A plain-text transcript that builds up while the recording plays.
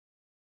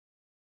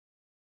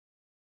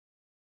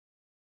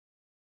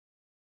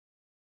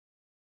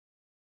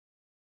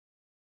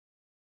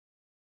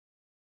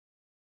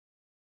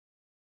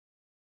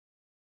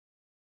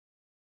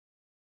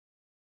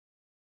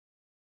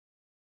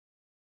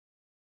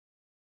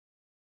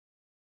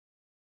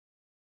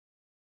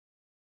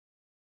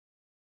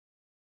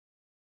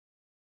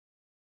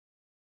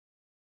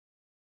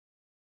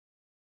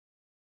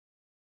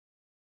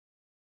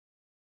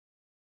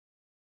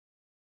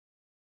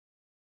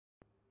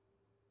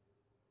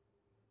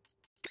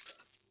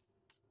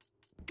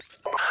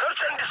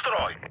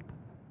destroy.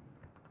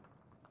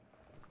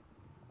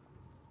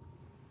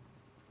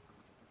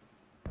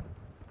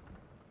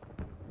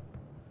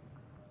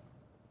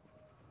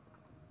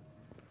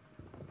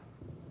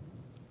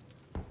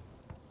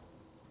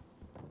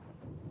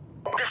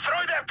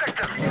 Destroy the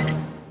objective.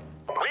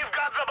 We've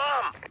got the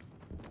bomb.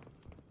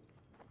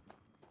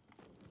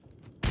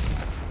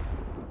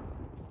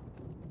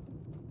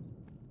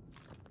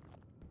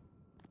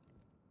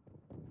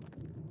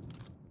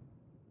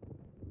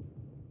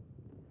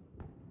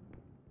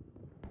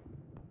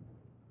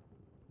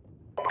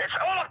 It's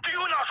all up to you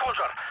now,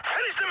 soldier.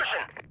 Finish the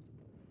mission.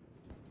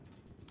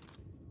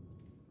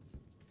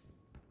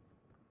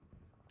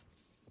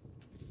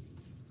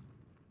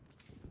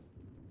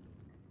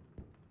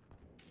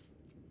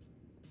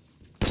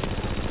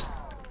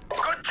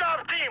 Good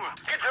job, team.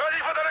 Get ready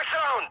for the next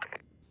round.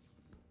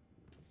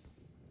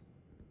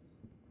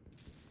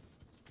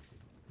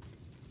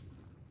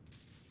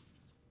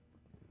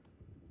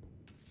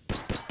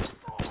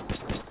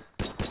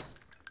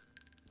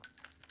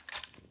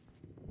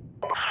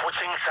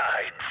 Switching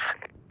sides.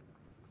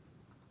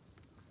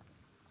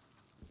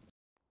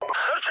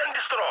 Search and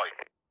destroy.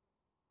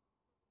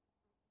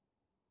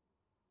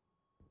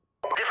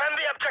 Defend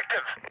the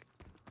objective.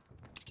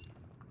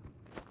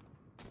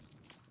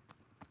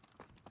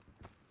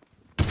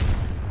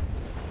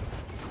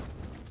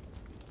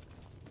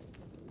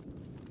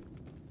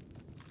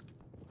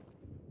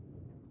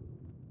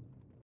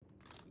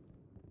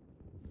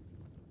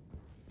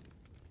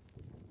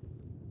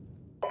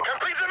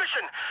 Complete the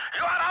mission.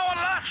 You are our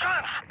last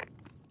chance.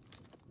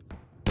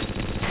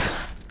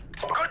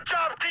 Good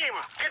job, team.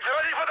 Get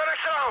ready for the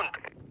next round.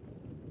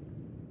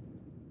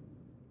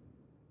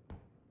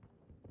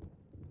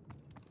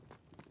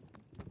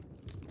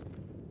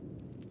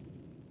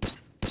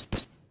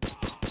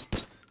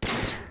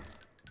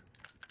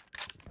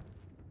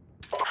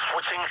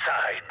 Switching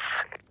sides.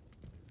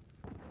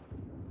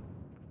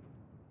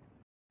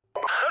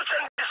 Search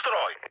and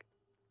destroy.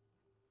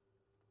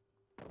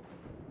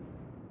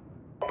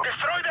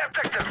 Destroy the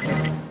objective.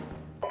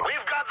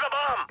 We've got the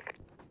bomb.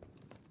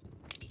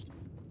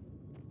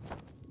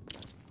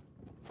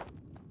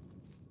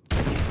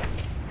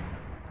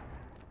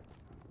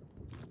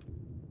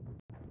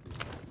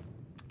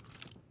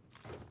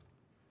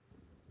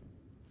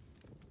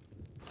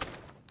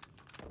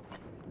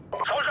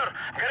 Soldier,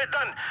 get it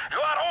done. You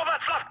are all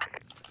that's left.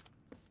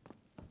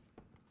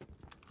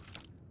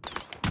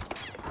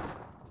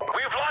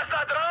 We've lost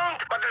that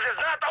round, but this is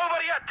not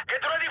over yet.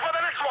 Get ready for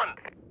the next one.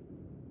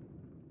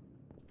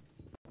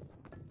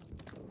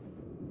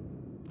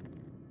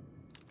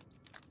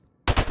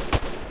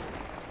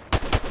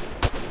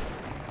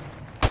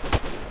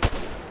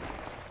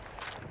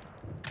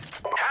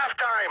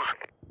 Halftime.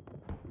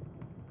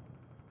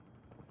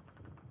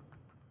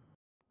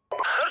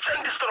 Search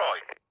and destroy.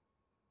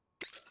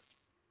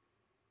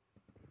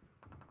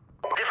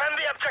 Defend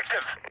the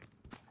objective.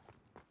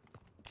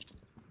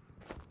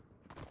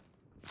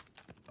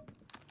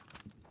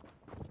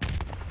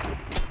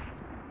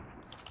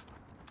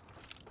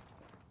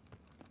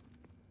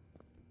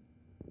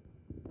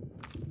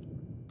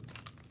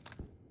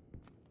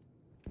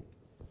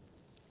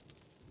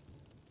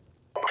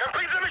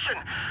 Complete the mission.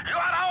 You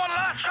are